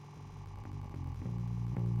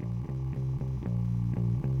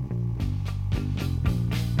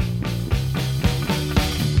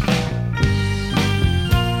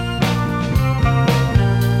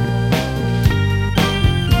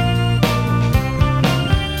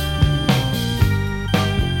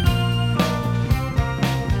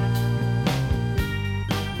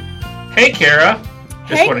Hey, Kara.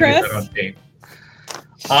 Just Hey, want to Chris. get that on tape.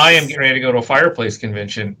 I am getting ready to go to a fireplace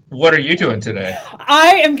convention. What are you doing today?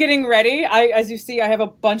 I am getting ready. As you see, I have a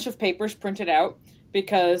bunch of papers printed out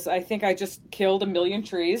because I think I just killed 1,000,000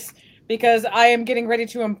 trees because I am getting ready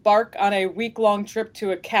to embark on a week-long trip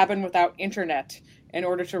to a cabin without internet in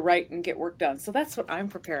order to write and get work done. So that's what I'm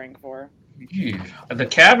preparing for. Phew. The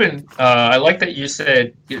cabin, I like that you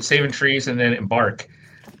said you're saving trees and then embark.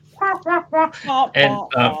 Aw, And aw,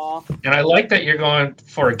 aw. and I like that you're going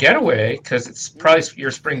for a getaway because it's probably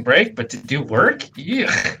your spring break, but to do work?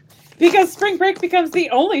 Yeah. Because spring break becomes the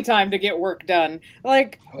only time to get work done.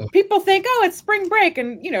 Like, people think, oh, it's spring break,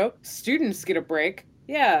 and, students get a break.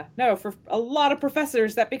 Yeah, no, for a lot of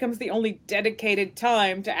professors, that becomes the only dedicated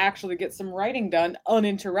time to actually get some writing done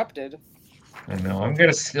uninterrupted. I know. I'm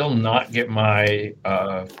gonna still not get my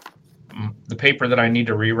the paper that I need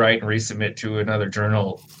to rewrite and resubmit to another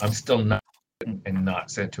journal. I'm still not and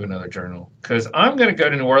not sent to another journal because I'm gonna go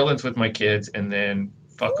to New Orleans with my kids and then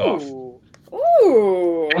fuck off. Ooh.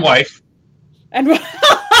 Ooh. And wife. And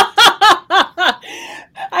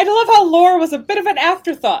I love how Laura was a bit of an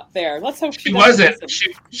afterthought there. Let's hope She doesn't wasn't.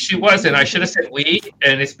 listen. She wasn't. I should have said we,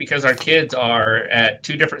 and it's because our kids are at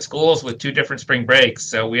two different schools with two different spring breaks,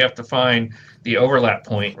 so we have to find the overlap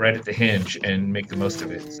point right at the hinge and make the most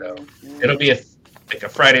of it. So it'll be like a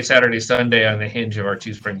Friday, Saturday, Sunday on the hinge of our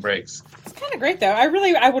two spring breaks. It's kind of great though.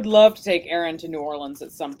 I would love to take Aaron to New Orleans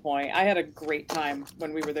at some point. I had a great time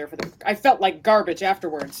when we were there I felt like garbage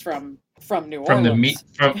afterwards from New Orleans. From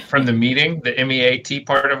the meeting, the MEAT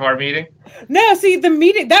part of our meeting. No, see the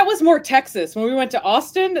meeting that was more Texas. When we went to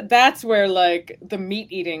Austin, that's where like the meat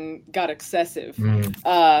eating got excessive.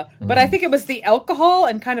 But I think it was the alcohol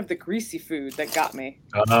and kind of the greasy food that got me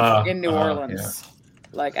in New Orleans. Yeah.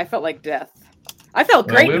 Like I felt like death. I felt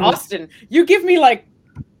great in Austin. You give me like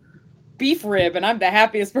beef rib and I'm the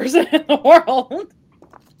happiest person in the world.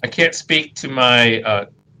 I can't speak to my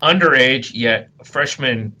underage yet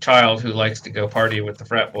freshman child who likes to go party with the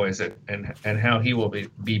frat boys and how he will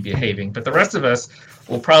be behaving. But the rest of us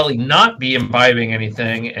will probably not be imbibing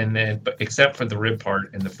anything except for the rib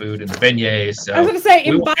part and the food and the beignets. So I was going to say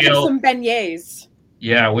imbibe some beignets.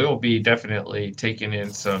 Yeah, we will be definitely taking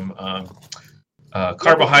in some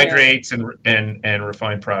carbohydrates and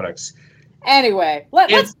refined products. Anyway,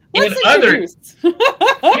 let's introduce.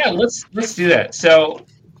 Yeah, let's do that. So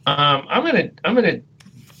I'm gonna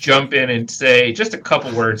jump in and say just a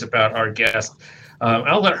couple words about our guest.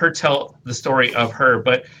 I'll let her tell the story of her,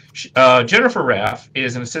 but Jennifer Raff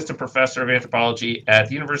is an assistant professor of anthropology at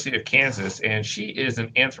the University of Kansas, and she is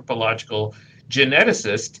an anthropological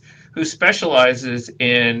geneticist who specializes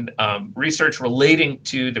in research relating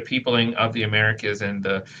to the peopling of the Americas and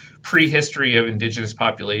the prehistory of indigenous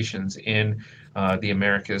populations in the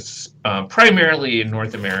Americas, primarily in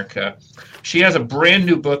North America. She has a brand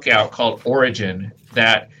new book out called Origin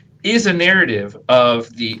that is a narrative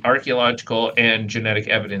of the archaeological and genetic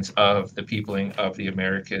evidence of the peopling of the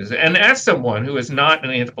Americas. And as someone who is not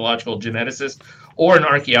an anthropological geneticist or an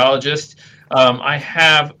archaeologist, I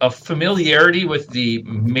have a familiarity with the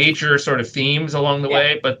major sort of themes along the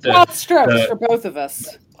way, but broad strokes for both of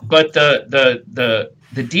us. But the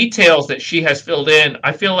details that she has filled in,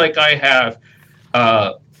 I feel like I have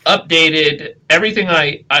updated everything.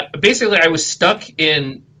 I was stuck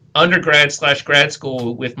in undergrad/grad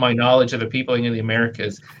school with my knowledge of the peopling in the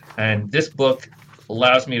Americas, and this book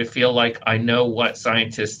allows me to feel like I know what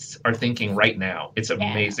scientists are thinking right now. It's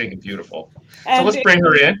amazing and beautiful. And so let's bring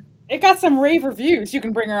her in. It got some rave reviews. You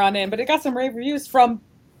can bring her on in, but it got some rave reviews from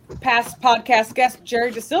past podcast guest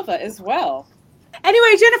Jerry De Silva as well.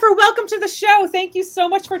 Anyway, Jennifer, welcome to the show. Thank you so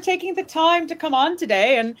much for taking the time to come on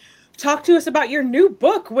today and talk to us about your new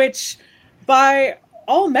book, which by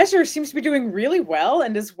all measures seems to be doing really well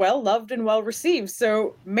and is well loved and well received.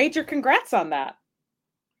 So major congrats on that.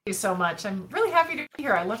 Thank you so much. I'm really happy to be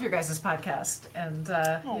here. I love your guys' podcast, and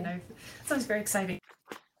it sounds very exciting.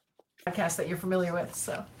 Podcast that you're familiar with,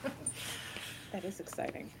 so that is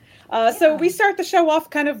exciting. So we start the show off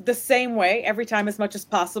kind of the same way every time as much as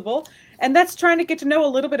possible, and that's trying to get to know a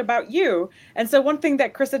little bit about you. And so one thing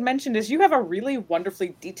that Chris had mentioned is you have a really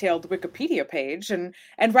wonderfully detailed Wikipedia page, and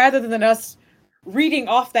rather than us reading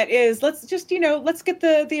off let's just let's get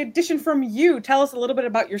the addition from you. Tell us a little bit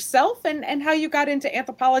about yourself and how you got into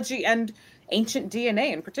anthropology and ancient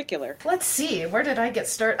DNA in particular. Let's see, where did I get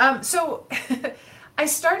started? So I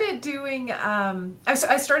started doing, I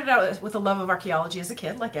started out with a love of archaeology as a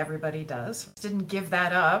kid, like everybody does. Didn't give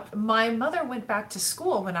that up. My mother went back to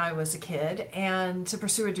school when I was a kid and to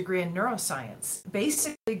pursue a degree in neuroscience.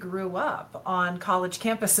 Basically grew up on college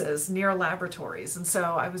campuses near laboratories. And so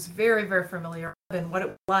I was very, very familiar with what it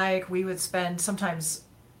was like. We would spend sometimes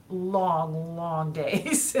long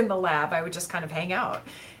days in the lab. I would just kind of hang out.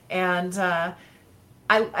 And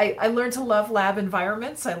I learned to love lab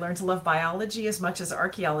environments. I learned to love biology as much as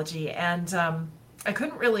archaeology. And I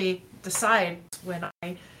couldn't really decide when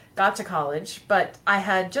I got to college, but I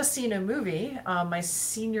had just seen a movie my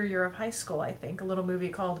senior year of high school, I think, a little movie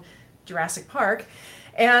called Jurassic Park.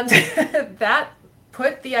 And that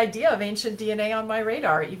put the idea of ancient DNA on my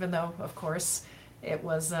radar, even though, of course, it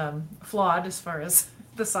was flawed as far as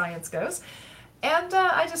the science goes. And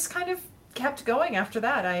I just kind of kept going after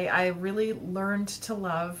that. I really learned to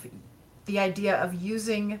love the idea of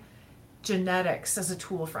using genetics as a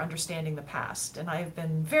tool for understanding the past. And I've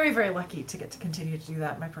been very, very lucky to get to continue to do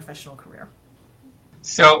that in my professional career.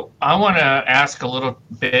 So I want to ask a little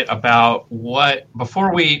bit about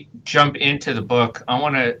before we jump into the book, I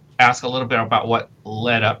want to ask a little bit about what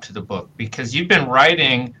led up to the book, because you've been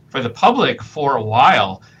writing for the public for a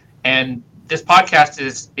while, and this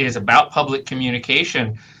podcast is about public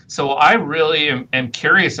communication. So I really am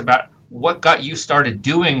curious about what got you started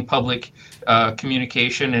doing public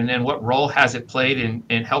communication, and then what role has it played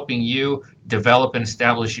in helping you develop and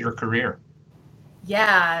establish your career?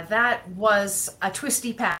 Yeah, that was a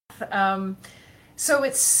twisty path. So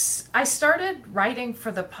I started writing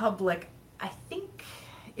for the public, I think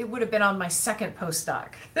it would have been on my second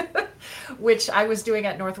postdoc, which I was doing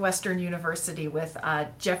at Northwestern University with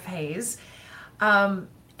Jeff Hayes.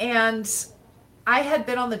 And I had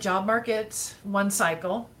been on the job market one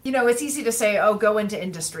cycle. You know, it's easy to say, oh, go into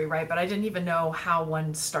industry, right? But I didn't even know how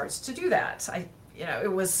one starts to do that.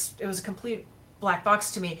 It was a complete black box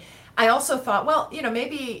to me. I also thought, well,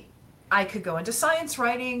 maybe I could go into science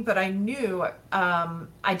writing, but I knew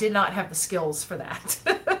I did not have the skills for that.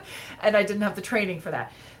 And I didn't have the training for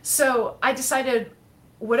that. So I decided,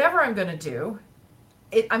 whatever I'm going to do,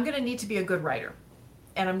 I'm going to need to be a good writer.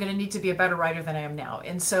 And I'm going to need to be a better writer than I am now.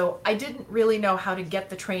 And so I didn't really know how to get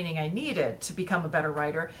the training I needed to become a better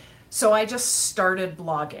writer. So I just started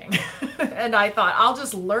blogging. And I thought, I'll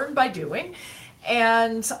just learn by doing.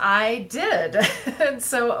 And I did. And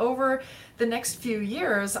so over the next few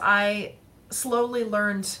years, I slowly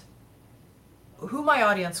learned who my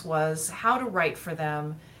audience was, how to write for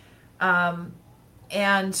them,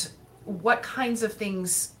 and what kinds of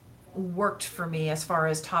things worked for me as far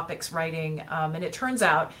as topics writing. And it turns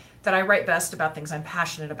out that I write best about things I'm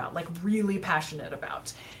passionate about, like really passionate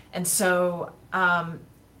about. And so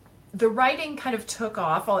the writing kind of took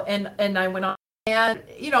off, and I went on. And,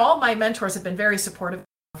 all my mentors have been very supportive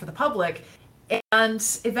for the public. And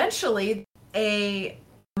eventually a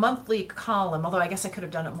monthly column, although I guess I could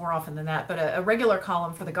have done it more often than that, but a regular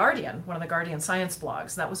column for The Guardian, one of the Guardian science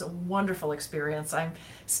blogs. That was a wonderful experience. I'm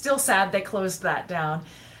still sad they closed that down.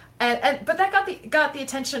 But that got the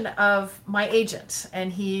attention of my agent,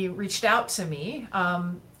 and he reached out to me,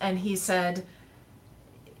 and he said,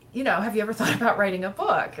 have you ever thought about writing a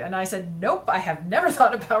book? And I said, nope, I have never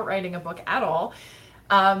thought about writing a book at all.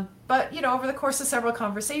 But over the course of several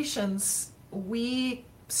conversations, we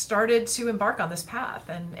started to embark on this path,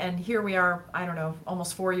 and here we are, I don't know,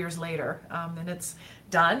 almost 4 years later, and it's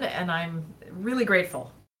done, and I'm really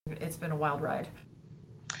grateful. It's been a wild ride.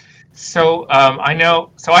 So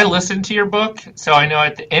I listened to your book. So I know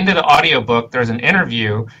at the end of the audiobook, there's an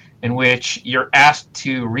interview in which you're asked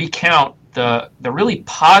to recount the really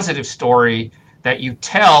positive story that you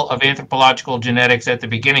tell of anthropological genetics at the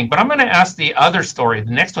beginning. But I'm going to ask the other story,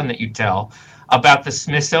 the next one that you tell, about the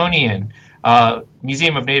Smithsonian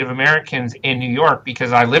Museum of Native Americans in New York,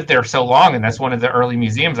 because I lived there so long, and that's one of the early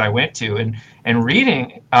museums I went to. And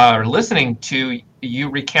reading or listening to you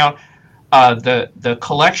recount the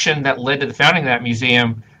collection that led to the founding of that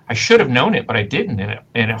museum, I should have known it, but I didn't, and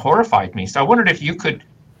it horrified me. So I wondered if you could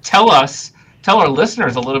tell our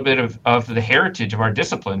listeners a little bit of the heritage of our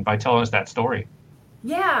discipline by telling us that story.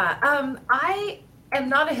 Yeah, I am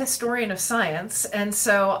not a historian of science, and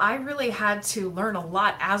so I really had to learn a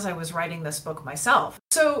lot as I was writing this book myself.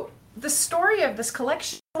 So the story of this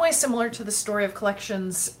collection is always similar to the story of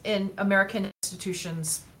collections in American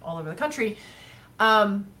institutions all over the country.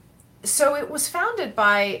 So it was founded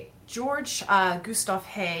by George Gustav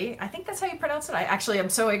Hay. I think that's how you pronounce it. I'm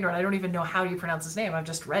so ignorant. I don't even know how you pronounce his name. I've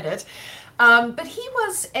just read it. But he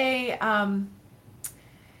was a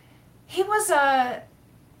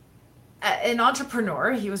an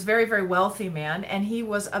entrepreneur. He was a very, very wealthy man, and he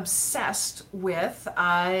was obsessed with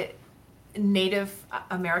Native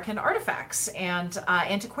American artifacts and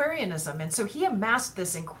antiquarianism. And so he amassed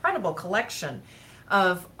this incredible collection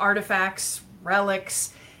of artifacts,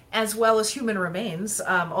 relics, as well as human remains,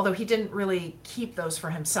 although he didn't really keep those for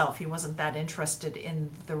himself. He wasn't that interested in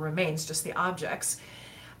the remains, just the objects.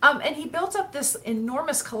 And he built up this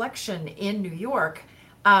enormous collection in New York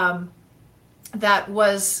that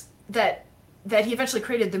he eventually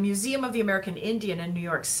created the Museum of the American Indian in New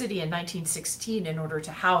York City in 1916 in order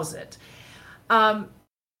to house it.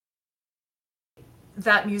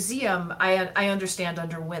 That museum, I understand,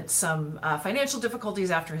 underwent some financial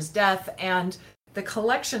difficulties after his death, and the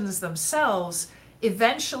collections themselves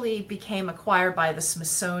eventually became acquired by the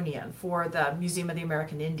Smithsonian for the Museum of the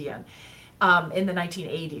American Indian in the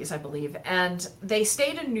 1980s, I believe. And they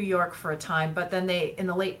stayed in New York for a time, but then in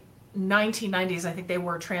the late 1990s, I think they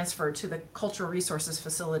were transferred to the Cultural Resources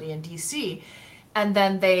Facility in DC. And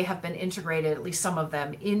then they have been integrated, at least some of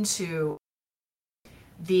them, into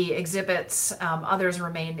the exhibits. Others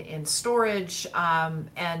remain in storage,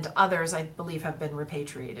 and others, I believe, have been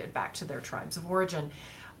repatriated back to their tribes of origin.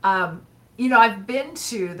 I've been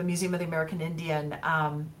to the Museum of the American Indian,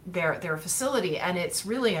 their facility, and it's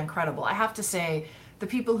really incredible. I have to say, the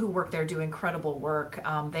people who work there do incredible work.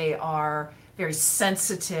 They are very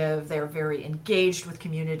sensitive. They're very engaged with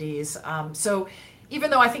communities. So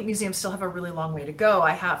even though I think museums still have a really long way to go,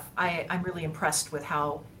 I'm really impressed with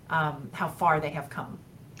how far they have come.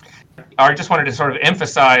 I just wanted to sort of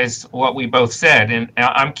emphasize what we both said, and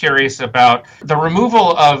I'm curious about the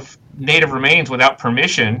removal of Native remains without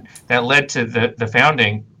permission that led to the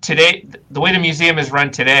founding. Today, the way the museum is run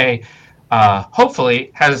today, hopefully,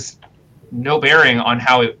 has no bearing on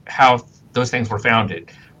how those things were founded,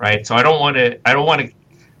 right? So I don't want to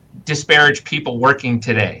disparage people working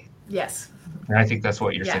today. Yes. And I think that's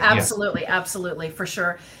what you're saying. Absolutely, absolutely, for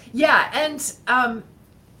sure. Yeah, and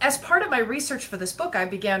as part of my research for this book, I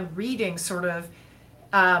began reading sort of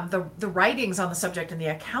the writings on the subject and the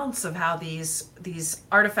accounts of how these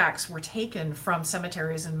artifacts were taken from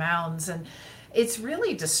cemeteries and mounds, and it's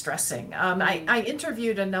really distressing. I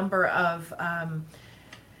interviewed a number of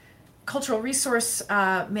cultural resource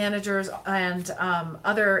managers and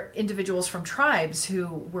other individuals from tribes who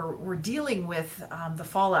were dealing with the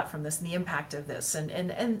fallout from this and the impact of this,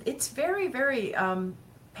 and it's very, very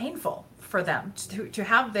painful for them to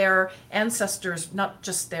have their ancestors, not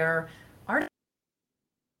just their art,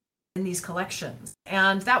 in these collections.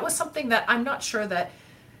 And that was something that I'm not sure that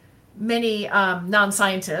many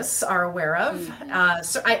non-scientists are aware of. Mm-hmm.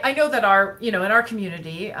 So I know that in our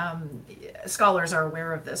community, scholars are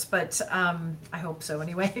aware of this, but I hope so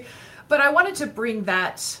anyway. But I wanted to bring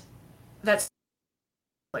that so that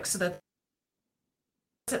what's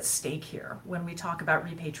at stake here when we talk about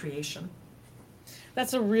repatriation.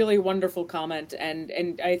 That's a really wonderful comment,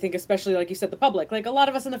 and I think especially, like you said, the public, like a lot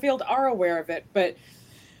of us in the field are aware of it, but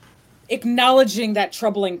acknowledging that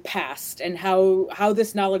troubling past and how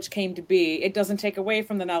this knowledge came to be, it doesn't take away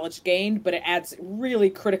from the knowledge gained, but it adds really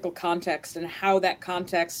critical context and how that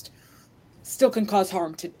context still can cause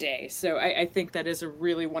harm today. So I think that is a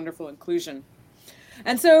really wonderful inclusion.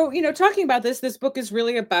 And so, talking about this book is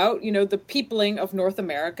really about, the peopling of North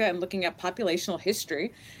America and looking at populational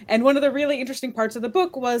history. And one of the really interesting parts of the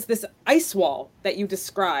book was this ice wall that you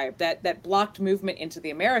described that blocked movement into the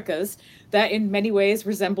Americas, that in many ways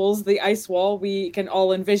resembles the ice wall we can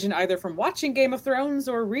all envision either from watching Game of Thrones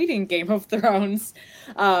or reading Game of Thrones.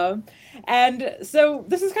 And so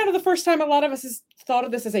this is kind of the first time a lot of us has thought of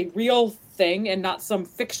this as a real thing and not some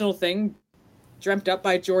fictional thing dreamt up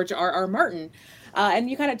by George R.R. Martin. And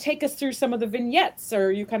you kind of take us through some of the vignettes,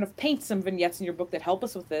 or you kind of paint some vignettes in your book that help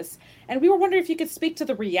us with this. And we were wondering if you could speak to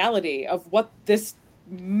the reality of what this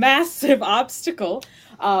massive obstacle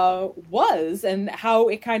was and how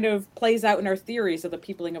it kind of plays out in our theories of the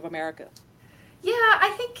peopling of America. Yeah,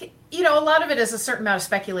 I think, a lot of it is a certain amount of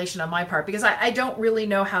speculation on my part, because I don't really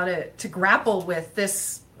know how to grapple with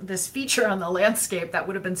this feature on the landscape that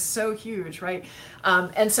would have been so huge, right?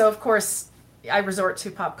 And so, of course, I resort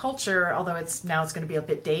to pop culture, although it's going to be a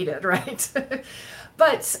bit dated, right?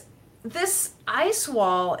 But this ice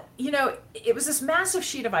wall, it was this massive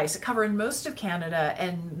sheet of ice. It covered most of Canada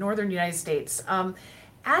and northern United States.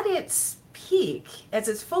 At its peak, at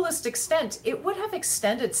its fullest extent, it would have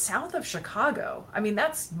extended south of Chicago. I mean,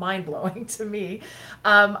 that's mind-blowing to me.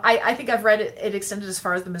 I think I've read it extended as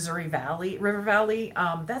far as the Missouri River Valley.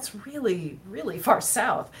 That's really, really far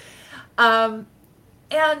south. And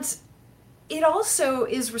it also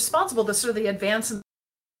is responsible, the sort of the advance in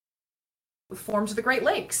formed the Great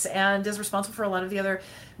Lakes and is responsible for a lot of the other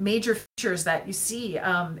major features that you see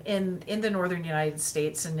in the northern United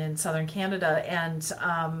States and in southern Canada. And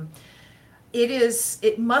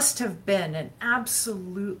it must have been an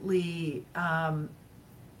absolutely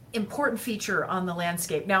important feature on the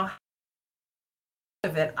landscape. Now,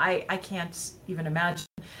 of it, I can't even imagine.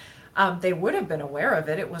 They would have been aware of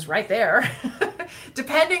it. It was right there.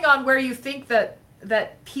 Depending on where you think that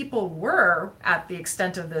people were at the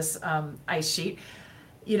extent of this ice sheet,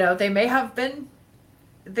 it may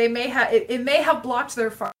have blocked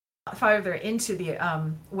their farther into the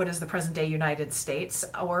what is the present day United States,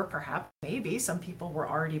 or perhaps maybe some people were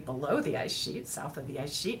already below the ice sheet, south of the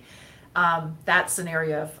ice sheet. That's an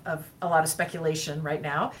area of a lot of speculation right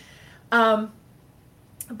now.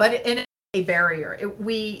 But in a barrier,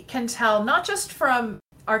 we can tell not just from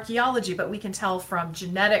archaeology, but we can tell from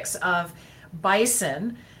genetics of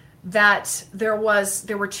bison that there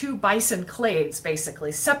were two bison clades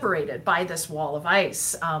basically separated by this wall of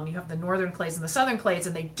ice. You have the northern clades and the southern clades,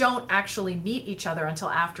 and they don't actually meet each other until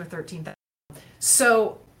after 13,000.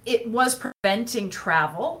 So it was preventing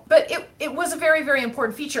travel, but it was a very, very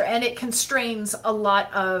important feature, and it constrains a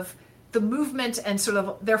lot of the movement and sort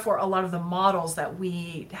of therefore a lot of the models that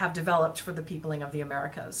we have developed for the peopling of the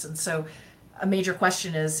Americas. And so a major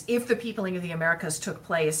question is, if the peopling of the Americas took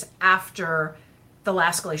place after the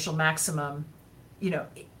last glacial maximum,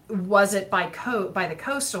 was it by the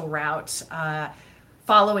coastal route,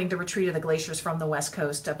 following the retreat of the glaciers from the west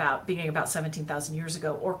coast beginning about 17,000 years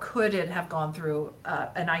ago, or could it have gone through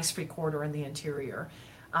an ice-free corridor in the interior?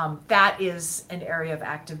 That is an area of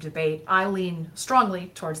active debate. I lean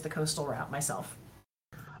strongly towards the coastal route myself.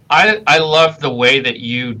 I love the way that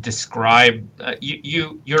you describe,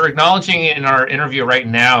 you're acknowledging in our interview right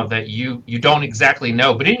now that you don't exactly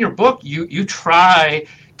know, but in your book, you try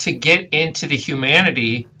to get into the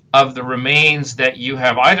humanity of the remains that you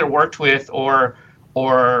have either worked with or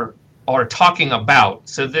talking about.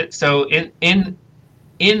 So in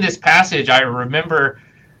this passage, I remember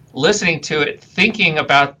listening to it, thinking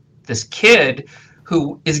about this kid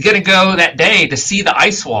who is going to go that day to see the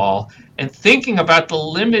ice wall, and thinking about the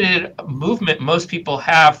limited movement most people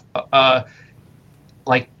have.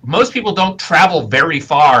 Like most people don't travel very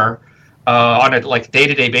far on a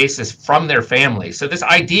day-to-day basis from their family. So this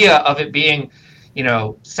idea of it being,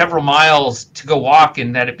 several miles to go walk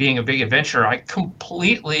and that it being a big adventure, I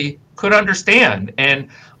completely could understand. And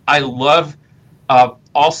I love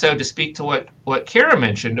also to speak to what Kara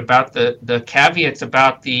mentioned about the caveats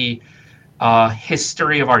about the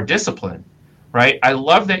history of our discipline, right? I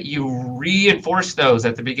love that you reinforce those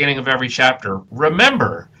at the beginning of every chapter.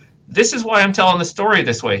 Remember, this is why I'm telling the story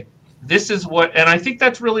this way. This is what, and I think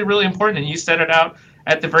that's really, really important. And you set it out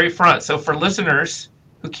at the very front. So for listeners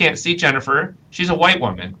who can't see Jennifer, she's a white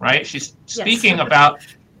woman, right? She's speaking about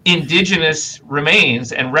indigenous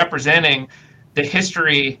remains and representing the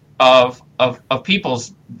history of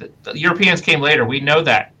peoples. The Europeans came later. We know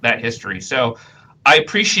that history. So I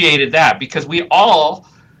appreciated that, because we all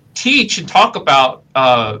teach and talk about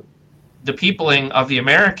the peopling of the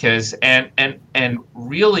Americas and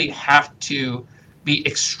really have to be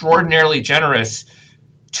extraordinarily generous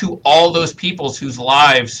to all those peoples whose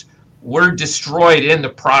lives were destroyed in the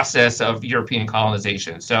process of European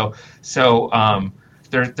colonization. So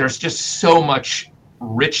there's just so much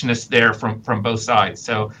richness there from both sides.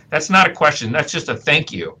 So that's not a question. That's just a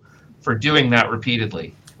thank you for doing that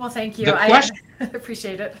repeatedly. Well, thank you. I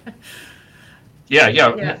appreciate it.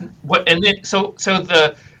 Yeah. What, and then so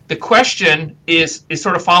the question is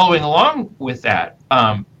sort of following along with that.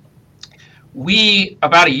 We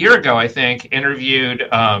about a year ago, I think, interviewed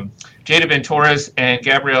Jada Ben Torres and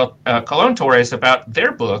Gabrielle Colon Torres about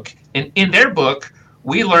their book, and in their book,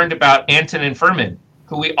 we learned about Antonin Furman,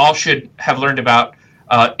 who we all should have learned about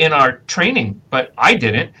in our training, but I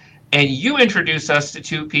didn't. And you introduced us to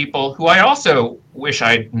two people who I also wish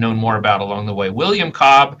I'd known more about along the way: William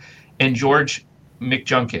Cobb and George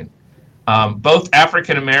McJunkin, both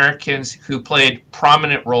African Americans who played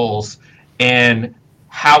prominent roles in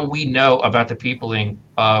how we know about the peopling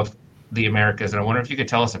of the Americas. And I wonder if you could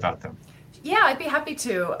tell us about them. Yeah, I'd be happy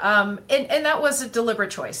to. And that was a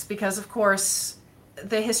deliberate choice because, of course,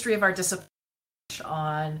 the history of our discipline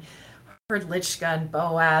on Herd Lichka and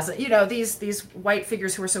Boaz, these white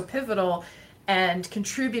figures who were so pivotal and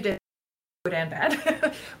contributed good and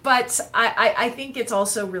bad. But I think it's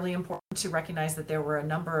also really important to recognize that there were a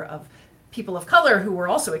number of people of color who were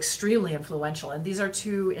also extremely influential. And these are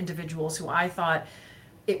two individuals who I thought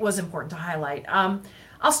it was important to highlight.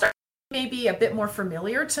 I'll start maybe a bit more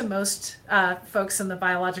familiar to most folks in the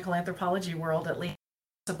biological anthropology world, at least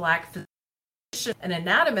a Black physician physician, an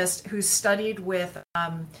anatomist who studied with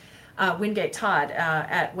Wingate Todd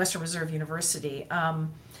at Western Reserve University.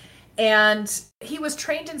 And he was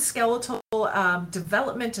trained in skeletal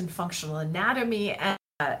development and functional anatomy, and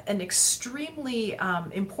an extremely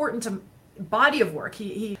important body of work.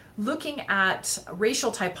 He looking at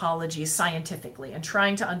racial typology scientifically and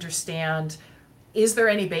trying to understand, is there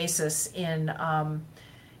any basis in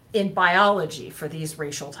biology for these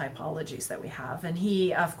racial typologies that we have? And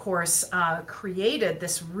he, of course, created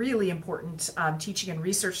this really important teaching and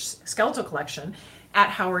research skeletal collection at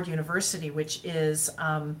Howard University, which is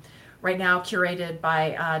right now curated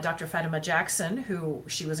by Dr. Fatima Jackson, who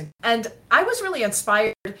she was in. And I was really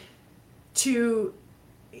inspired to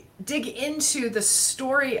dig into the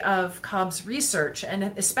story of Cobb's research, and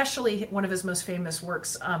especially one of his most famous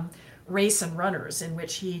works, Race and Runners, in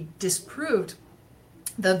which he disproved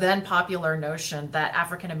the then popular notion that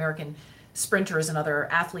African American sprinters and other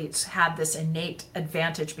athletes had this innate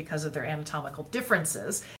advantage because of their anatomical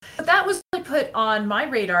differences. But that was really put on my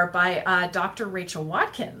radar by Dr. Rachel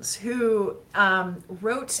Watkins, who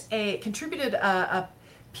contributed a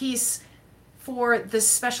piece for this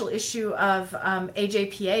special issue of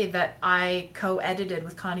AJPA that I co-edited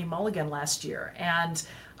with Connie Mulligan last year. And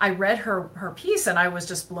I read her piece and I was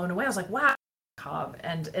just blown away. I was like, wow, Cobb.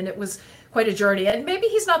 And it was quite a journey. And maybe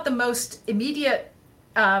he's not the most immediate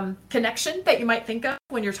connection that you might think of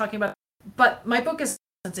when you're talking about, but my book is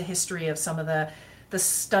a history of some of the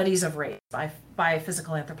studies of race by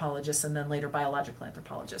physical anthropologists and then later biological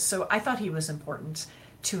anthropologists. So I thought he was important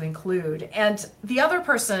to include. And the other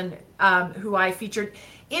person who I featured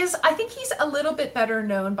is, I think he's a little bit better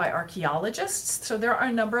known by archaeologists. So there are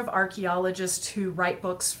a number of archaeologists who write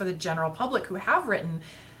books for the general public who have written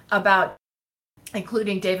about,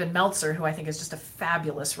 including David Meltzer, who I think is just a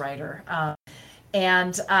fabulous writer.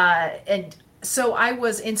 And so I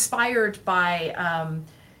was inspired by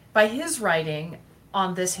his writing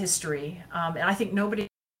on this history, and I think nobody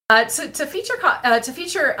to feature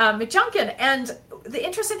McJunkin. And the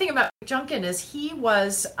interesting thing about McJunkin is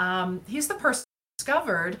he's the person who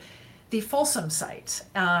discovered the Folsom site,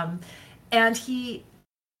 and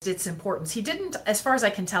its importance. He didn't, as far as I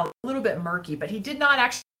can tell, a little bit murky, but he did not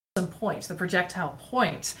actually some point, the projectile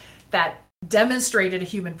point that demonstrated a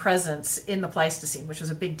human presence in the Pleistocene, which was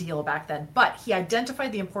a big deal back then. But he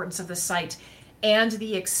identified the importance of the site and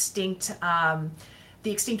the extinct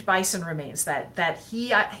bison remains that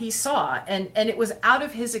he saw, and it was out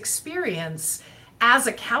of his experience as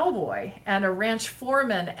a cowboy and a ranch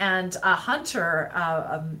foreman and a hunter,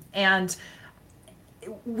 and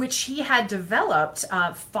which he had developed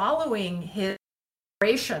following his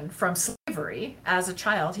liberation from slavery as a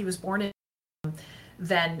child. He was born in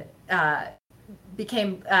then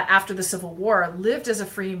became after the Civil War, lived as a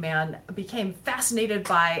free man, became fascinated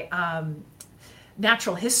by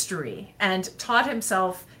natural history and taught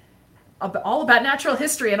himself all about natural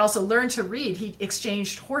history and also learned to read. He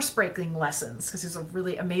exchanged horsebreaking lessons because he's a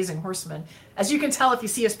really amazing horseman. As you can tell if you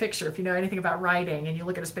see his picture, if you know anything about riding and you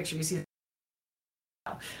look at his picture, you see,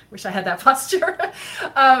 wish I had that posture.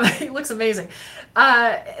 He looks amazing.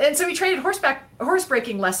 And so he traded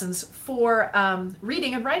horsebreaking lessons for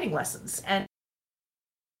reading and writing lessons, and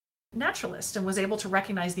naturalist, and was able to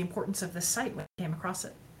recognize the importance of this site when he came across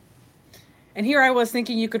it. And here I was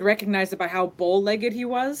thinking you could recognize it by how bow-legged he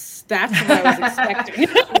was. That's what I was expecting.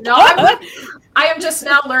 No, I am just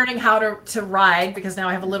now learning how to ride, because now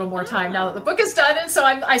I have a little more time now that the book is done. And so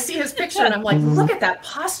I see his picture and I'm like, look at that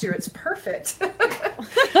posture. It's perfect.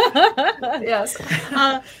 Yes.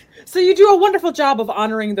 So you do a wonderful job of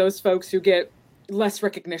honoring those folks who get less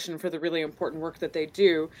recognition for the really important work that they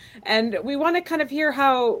do. And we want to kind of hear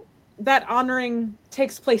how that honoring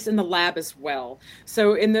takes place in the lab as well.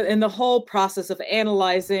 So in the whole process of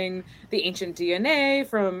analyzing the ancient DNA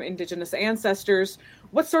from indigenous ancestors,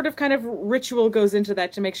 what sort of kind of ritual goes into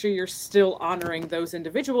that to make sure you're still honoring those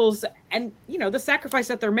individuals and, you know, the sacrifice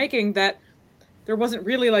that they're making, that there wasn't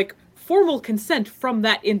really like formal consent from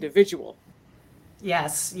that individual?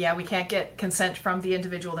 Yes. Yeah, we can't get consent from the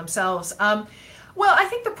individual themselves. Well, I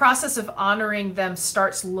think the process of honoring them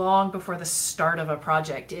starts long before the start of a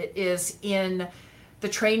project. It is in the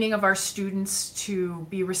training of our students to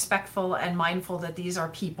be respectful and mindful that these are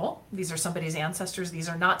people. These are somebody's ancestors. These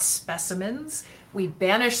are not specimens. We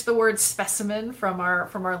banish the word specimen from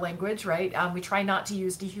our language, right? We try not to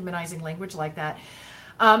use dehumanizing language like that.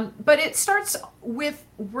 But it starts with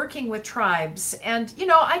working with tribes. And, you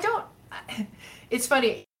know, it's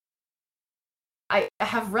funny. I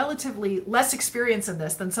have relatively less experience in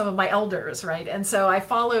this than some of my elders, right? And so I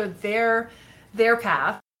followed their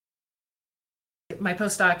path. My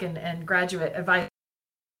postdoc and graduate advisor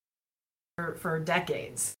for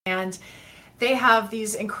decades. And they have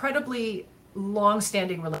these incredibly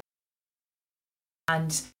long-standing relationships.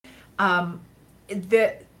 And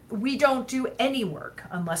that we don't do any work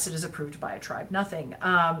unless it is approved by a tribe, nothing.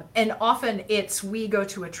 And often we go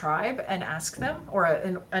to a tribe and ask them, or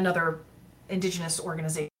another indigenous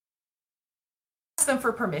organization, ask them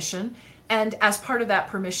for permission. And as part of that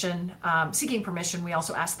permission, seeking permission, we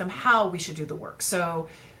also ask them how we should do the work. So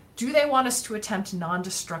do they want us to attempt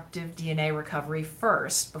non-destructive DNA recovery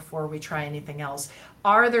first before we try anything else?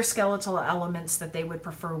 Are there skeletal elements that they would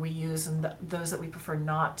prefer we use, and those that we prefer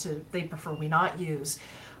they prefer we not use?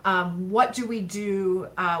 What do we do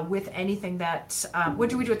with anything what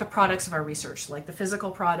do we do with the products of our research, like the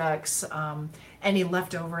physical products, any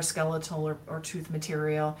leftover skeletal or tooth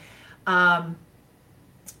material?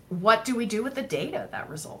 What do we do with the data that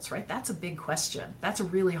results, right? That's a big question. That's a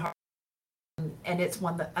really hard one, and it's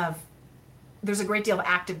one there's a great deal of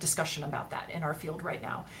active discussion about that in our field right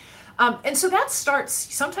now. And so that starts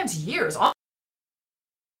sometimes years,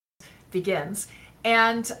 begins.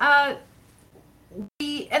 And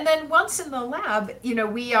then once in the lab,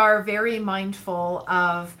 we are very mindful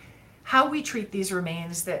of how we treat these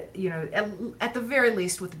remains, that, at the very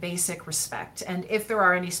least with basic respect. And if there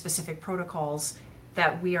are any specific protocols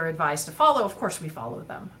that we are advised to follow, of course we follow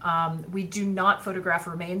them. We do not photograph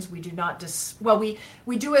remains. We do not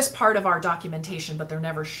we do as part of our documentation, but they're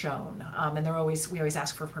never shown. And we always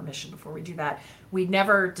ask for permission before we do that. We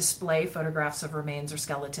never display photographs of remains or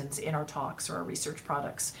skeletons in our talks or our research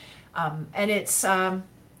products. And it's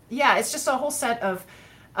just a whole set of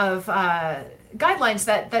guidelines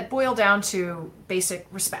that boil down to basic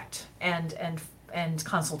respect and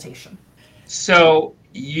consultation. So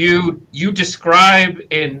you describe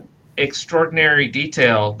in extraordinary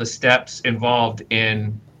detail the steps involved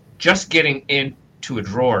in just getting into a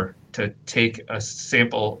drawer to take a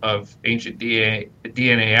sample of ancient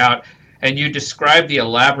DNA out. And you describe the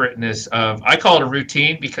elaborateness of, I call it a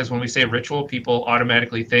routine, because when we say ritual, people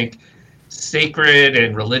automatically think sacred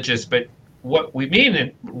and religious. But what we mean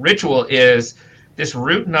in ritual is this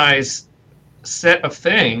routinized set of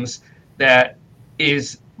things that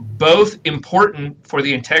is both important for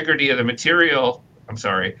the integrity of the material,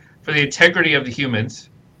 for the integrity of the humans,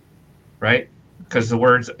 right? Because the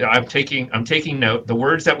words, I'm taking note, the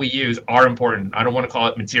words that we use are important. I don't want to call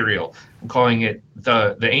it material. I'm calling it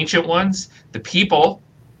the ancient ones, the people,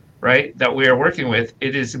 right, that we are working with.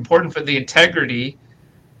 It is important for the integrity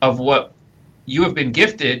of what you have been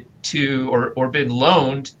gifted to or been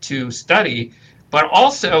loaned to study, but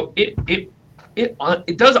also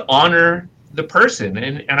it does honor the person.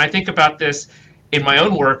 And I think about this in my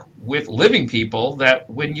own work with living people, that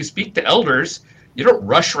when you speak to elders, you don't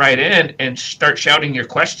rush right in and start shouting your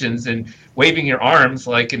questions and waving your arms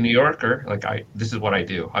like in New Yorker. This is what I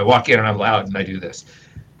do. I walk in and I'm loud and I do this.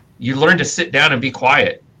 You learn to sit down and be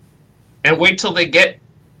quiet and wait till they get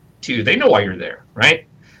to you. They know why you're there, right?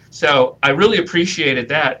 So I really appreciated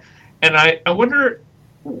that. And I wonder,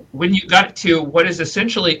 when you got to what is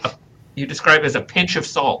essentially, you describe as a pinch of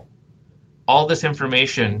salt, all this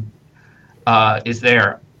information is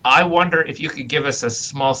there. I wonder if you could give us a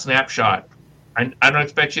small snapshot. I don't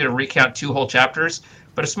expect you to recount 2 whole chapters,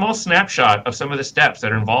 but a small snapshot of some of the steps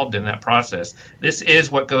that are involved in that process. This is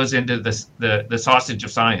what goes into the sausage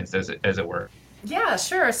of science, as it were. Yeah,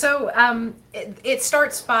 sure. So it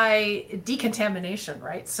starts by decontamination,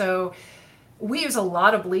 right? So we use a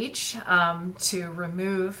lot of bleach to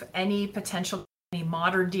remove any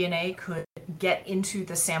modern DNA could get into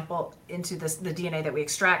the sample, into the DNA that we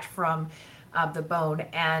extract from the bone,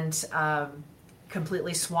 and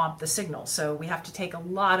completely swamp the signal. So we have to take a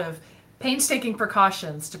lot of painstaking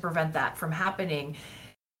precautions to prevent that from happening.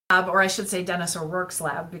 Or I should say Dennis O'Rourke's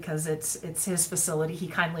lab, because it's his facility. He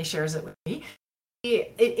kindly shares it with me.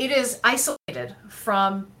 It is isolated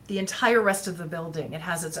from the entire rest of the building. It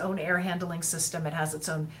has its own air handling system. It has its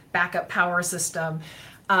own backup power system.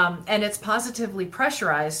 And it's positively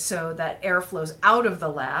pressurized so that air flows out of the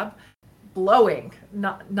lab, blowing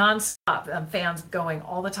non-stop, fans going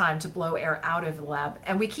all the time to blow air out of the lab.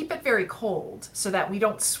 And we keep it very cold so that we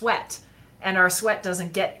don't sweat, and our sweat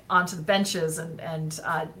doesn't get onto the benches and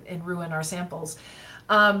ruin our samples.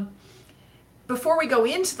 Before we go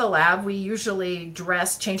into the lab, we usually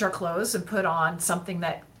change our clothes, and put on something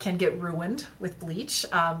that can get ruined with bleach.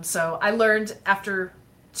 So I learned, after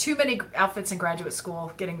too many outfits in graduate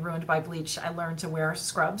school getting ruined by bleach, I learned to wear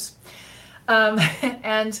scrubs.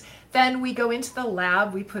 And then we go into the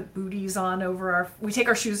lab, we put booties on we take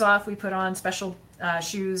our shoes off, we put on special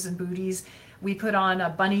shoes and booties. We put on a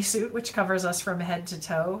bunny suit, which covers us from head to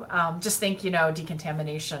toe. Just think,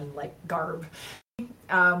 decontamination, like garb.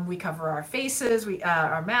 We cover our faces,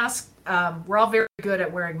 our masks. We're all very good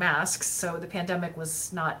at wearing masks, so the pandemic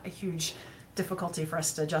was not a huge difficulty for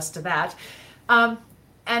us to adjust to that.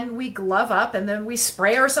 And we glove up, and then we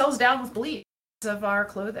spray ourselves down with bleach of our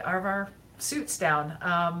clothing, of our suits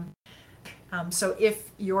down. So if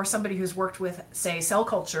you're somebody who's worked with, say, cell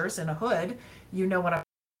cultures in a hood, you know what I'm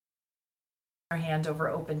our hand over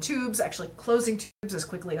open tubes, actually closing tubes as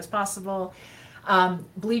quickly as possible,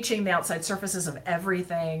 bleaching the outside surfaces of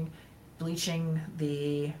everything, bleaching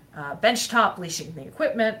the bench top, bleaching the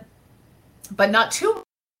equipment, but not too much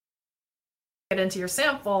get into your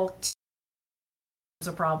sample is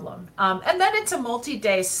a problem. And then it's a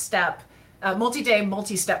multi-step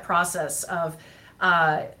process of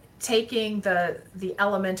taking the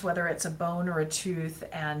element, whether it's a bone or a tooth,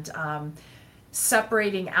 and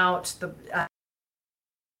separating out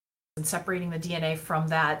and separating the DNA from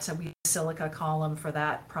that. So we use a silica column for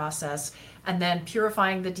that process, and then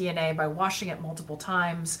purifying the DNA by washing it multiple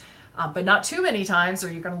times, but not too many times, or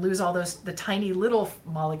you're going to lose all the tiny little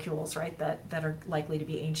molecules, right, that are likely to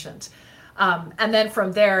be ancient. And then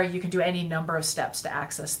from there, you can do any number of steps to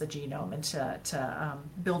access the genome and to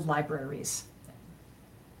build libraries.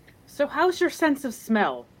 So how's your sense of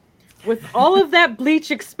smell? With all of that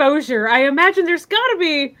bleach exposure, I imagine there's got to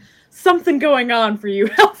be something going on for you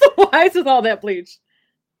health-wise with all that bleach.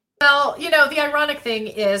 Well, the ironic thing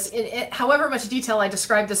is, however much detail I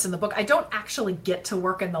describe this in the book, I don't actually get to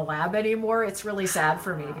work in the lab anymore. It's really sad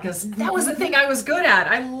for me because that was the thing I was good at.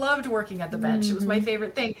 I loved working at the bench. It was my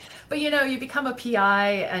favorite thing. But, you become a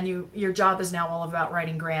PI and your job is now all about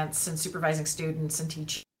writing grants and supervising students and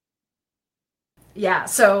teaching. Yeah,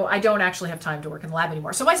 so I don't actually have time to work in the lab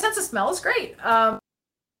anymore. So my sense of smell is great. Well,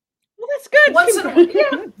 that's good. Once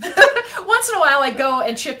in a while, I go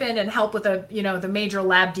and chip in and help with the major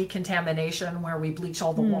lab decontamination where we bleach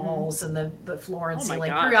all the walls and the floor and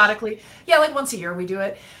ceiling periodically. Yeah, like once a year we do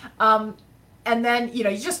it. And then, you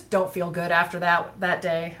just don't feel good after that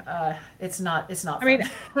day. It's not fun. I mean,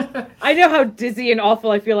 I know how dizzy and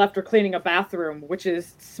awful I feel after cleaning a bathroom, which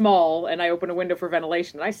is small, and I open a window for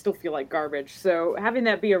ventilation, and I still feel like garbage. So having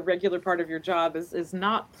that be a regular part of your job is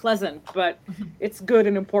not pleasant, but it's good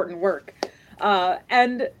and important work.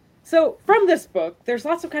 And so from this book, there's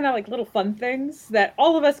lots of kind of like little fun things that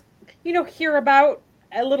all of us, hear about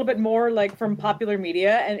a little bit more, like from popular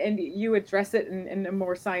media, and you address it in a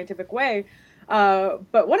more scientific way.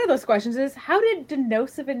 But one of those questions is, how did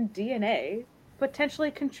Denisovan DNA potentially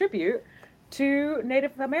contribute to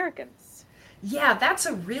Native Americans? Yeah, that's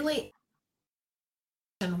a really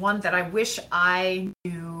one that I wish I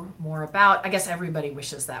knew more about. I guess everybody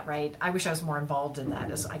wishes that, right? I wish I was more involved in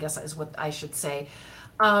that, is what I should say.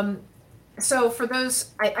 So for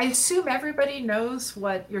those, I assume everybody knows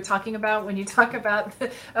what you're talking about when you talk about the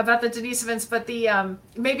Denisovans, but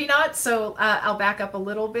maybe not. So I'll back up a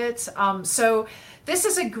little bit. So this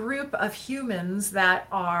is a group of humans that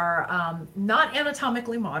are not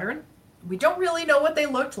anatomically modern. We don't really know what they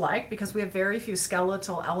looked like because we have very few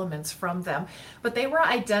skeletal elements from them, but they were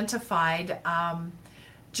identified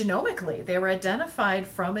genomically. They were identified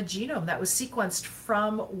from a genome that was sequenced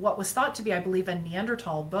from what was thought to be, I believe, a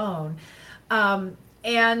Neanderthal bone.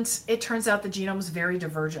 And it turns out the genome is very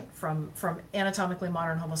divergent from anatomically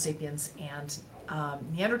modern Homo sapiens and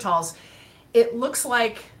Neanderthals. It looks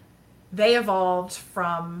like they evolved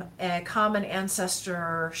from a common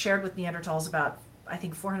ancestor shared with Neanderthals about, I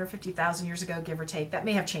think, 450,000 years ago, give or take. That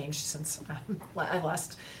may have changed since I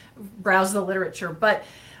last browsed the literature. But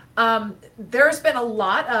there's been a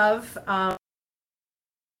lot of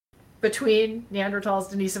between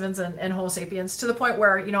Neanderthals, Denisovans, and Homo sapiens, to the point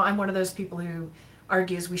where, I'm one of those people who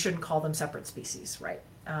argues we shouldn't call them separate species, right?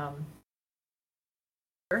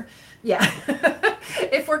 Yeah.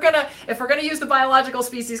 If we're gonna use the biological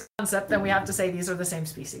species concept, then we have to say these are the same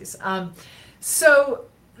species. So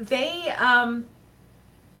they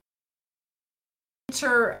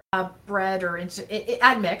interbred or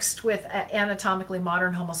admixed with anatomically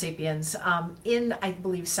modern Homo sapiens in, I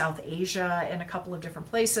believe, South Asia and a couple of different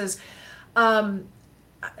places.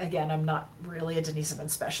 Again, I'm not really a Denisovan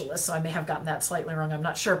specialist, so I may have gotten that slightly wrong. I'm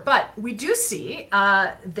not sure. But we do see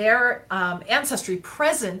their ancestry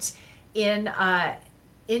present in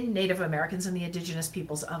Native Americans and the indigenous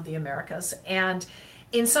peoples of the Americas. And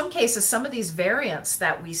in some cases, some of these variants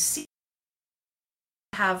that we see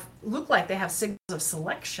look like they have signals of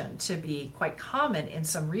selection to be quite common in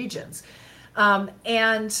some regions.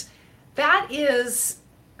 And that is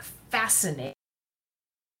fascinating.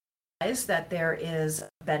 That there is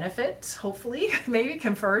benefit, hopefully, maybe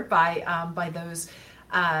conferred by those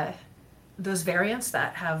variants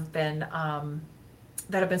that have been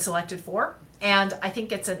selected for. And I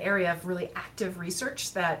think it's an area of really active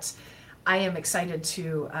research that I am excited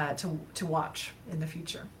to watch in the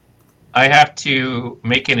future. I have to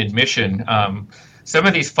make an admission. Some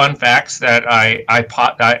of these fun facts that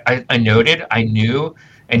I noted, I knew,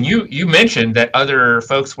 and you mentioned that other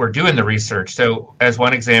folks were doing the research. So, as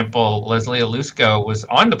one example, Leslie Alusco was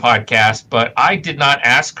on the podcast, but I did not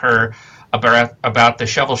ask her about the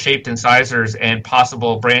shovel-shaped incisors and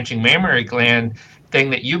possible branching mammary gland thing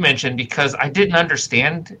that you mentioned, because I didn't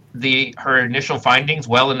understand her initial findings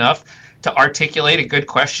well enough to articulate a good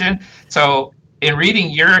question. So in reading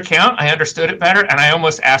your account, I understood it better, and I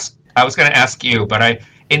was going to ask you, but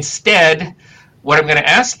instead, what I'm going to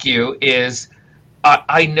ask you is,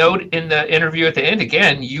 I note in the interview at the end,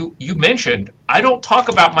 again, you mentioned, I don't talk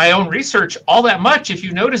about my own research all that much. If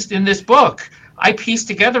you noticed in this book, I pieced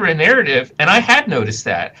together a narrative, and I had noticed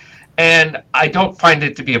that. And I don't find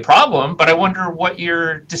it to be a problem, but I wonder what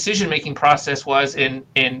your decision-making process was in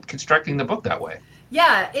constructing the book that way.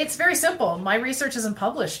 Yeah, it's very simple. My research isn't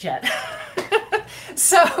published yet.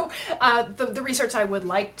 So the research I would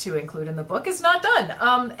like to include in the book is not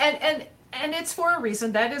done. And it's for a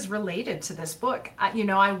reason that is related to this book.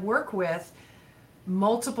 I work with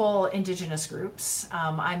multiple Indigenous groups.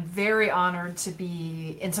 I'm very honored to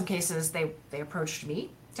be, in some cases, they approached me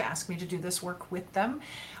to ask me to do this work with them.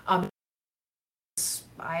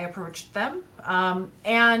 I approached them.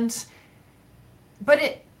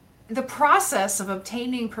 The process of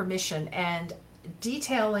obtaining permission and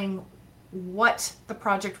detailing what the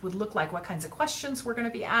project would look like, what kinds of questions were going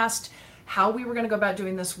to be asked, how we were going to go about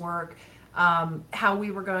doing this work, how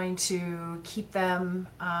we were going to keep them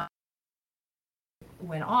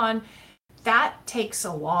went on, that takes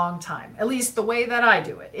a long time. At least the way that I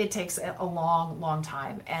do it, it takes a long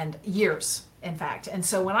time, and years, in fact. And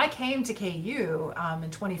so when I came to KU in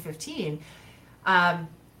 2015,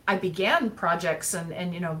 I began projects, and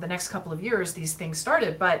the next couple of years these things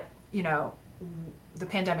started, but the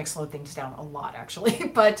pandemic slowed things down a lot,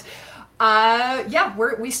 actually. But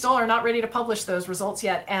we still are not ready to publish those results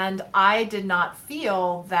yet, and I did not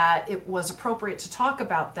feel that it was appropriate to talk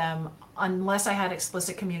about them unless I had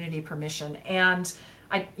explicit community permission. And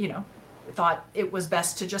I thought it was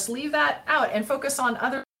best to just leave that out and focus on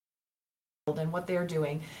other and what they're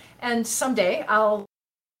doing. And someday I'll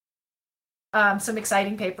some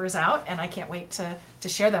exciting papers out, and I can't wait to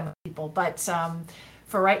share them with people. But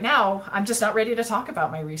for right now, I'm just not ready to talk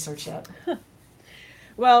about my research yet.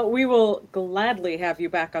 Well, we will gladly have you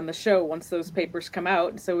back on the show once those papers come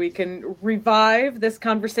out, so we can revive this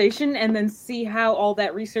conversation and then see how all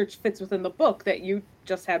that research fits within the book that you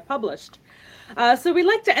just had published. So we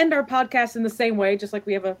like to end our podcast in the same way, just like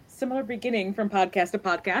we have a similar beginning from podcast to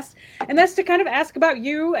podcast. And that's to kind of ask about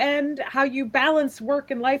you and how you balance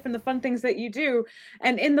work and life and the fun things that you do.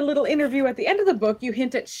 And in the little interview at the end of the book, you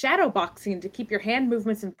hint at shadow boxing to keep your hand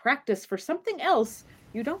movements in practice for something else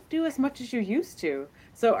you don't do as much as you used to.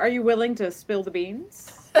 So are you willing to spill the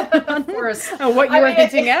beans? Of course. What you were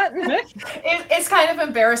hinting at? It's kind of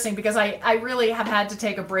embarrassing because I really have had to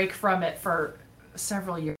take a break from it for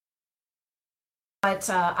several years. But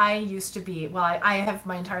I used to be, I have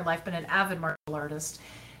my entire life been an avid martial artist,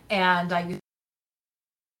 and I used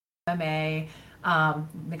to MMA,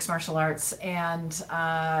 mixed martial arts, and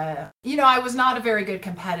I was not a very good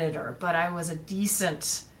competitor, but I was a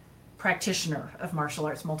decent practitioner of martial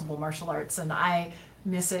arts, multiple martial arts, and I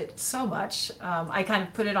miss it so much. I kind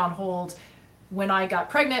of put it on hold when I got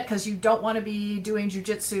pregnant, because you don't want to be doing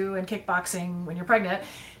jiu-jitsu and kickboxing when you're pregnant.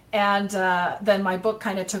 And then my book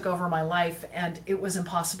kind of took over my life, and it was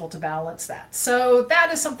impossible to balance that. So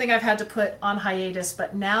that is something I've had to put on hiatus.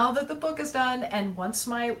 But now that the book is done, and once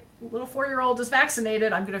my little 4-year-old is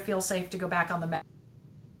vaccinated, I'm going to feel safe to go back on the mat.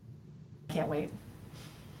 Can't wait.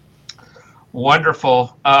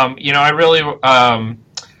 Wonderful. I really,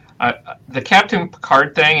 the Captain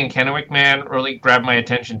Picard thing and Kennewick Man really grabbed my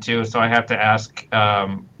attention too. So I have to ask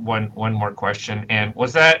one more question. And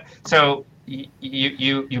was that so?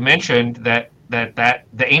 You mentioned that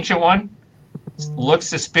the ancient one looks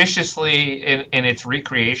suspiciously in its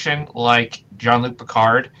recreation like Jean-Luc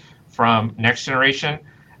Picard from Next Generation,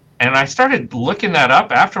 and I started looking that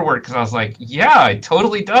up afterward because I was like, yeah, it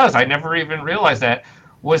totally does. I never even realized that.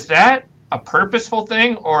 Was that a purposeful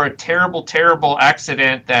thing or a terrible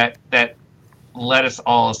accident that led us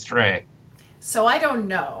all astray? So I don't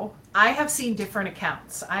know. I have seen different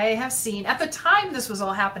accounts. I have seen, at the time this was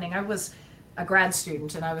all happening, I was a grad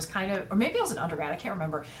student, and I was kind of, or maybe I was an undergrad, I can't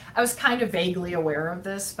remember. I was kind of vaguely aware of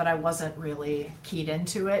this, but I wasn't really keyed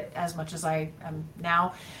into it as much as I am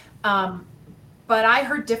now. But I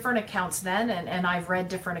heard different accounts then, and I've read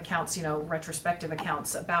different accounts, retrospective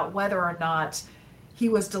accounts about whether or not he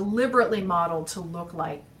was deliberately modeled to look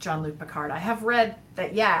like Jean-Luc Picard. I have read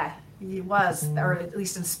that, yeah, he was, or at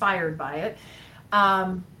least inspired by it.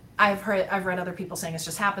 I've read other people saying it's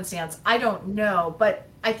just happenstance. I don't know, but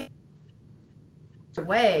I think either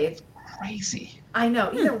way, crazy. I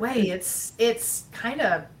know. Either way, it's kind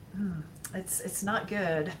of it's not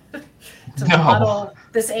good to model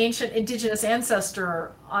this ancient indigenous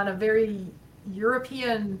ancestor on a very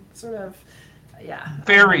European sort of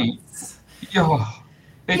very. It's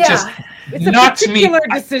a particular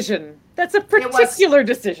decision. That's a particular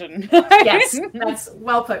decision. Yes, that's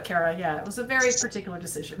well put, Kara. Yeah, it was a very particular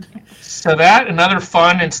decision. So that, another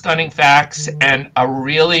fun and stunning facts, and a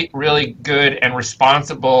really, really good and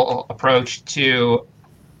responsible approach to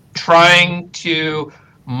trying to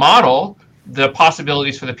model the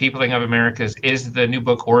possibilities for the peopling of Americas is the new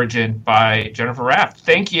book, Origin, by Jennifer Raff.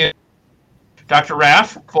 Thank you, Dr.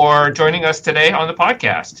 Raff, for joining us today on the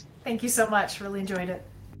podcast. Thank you so much. Really enjoyed it.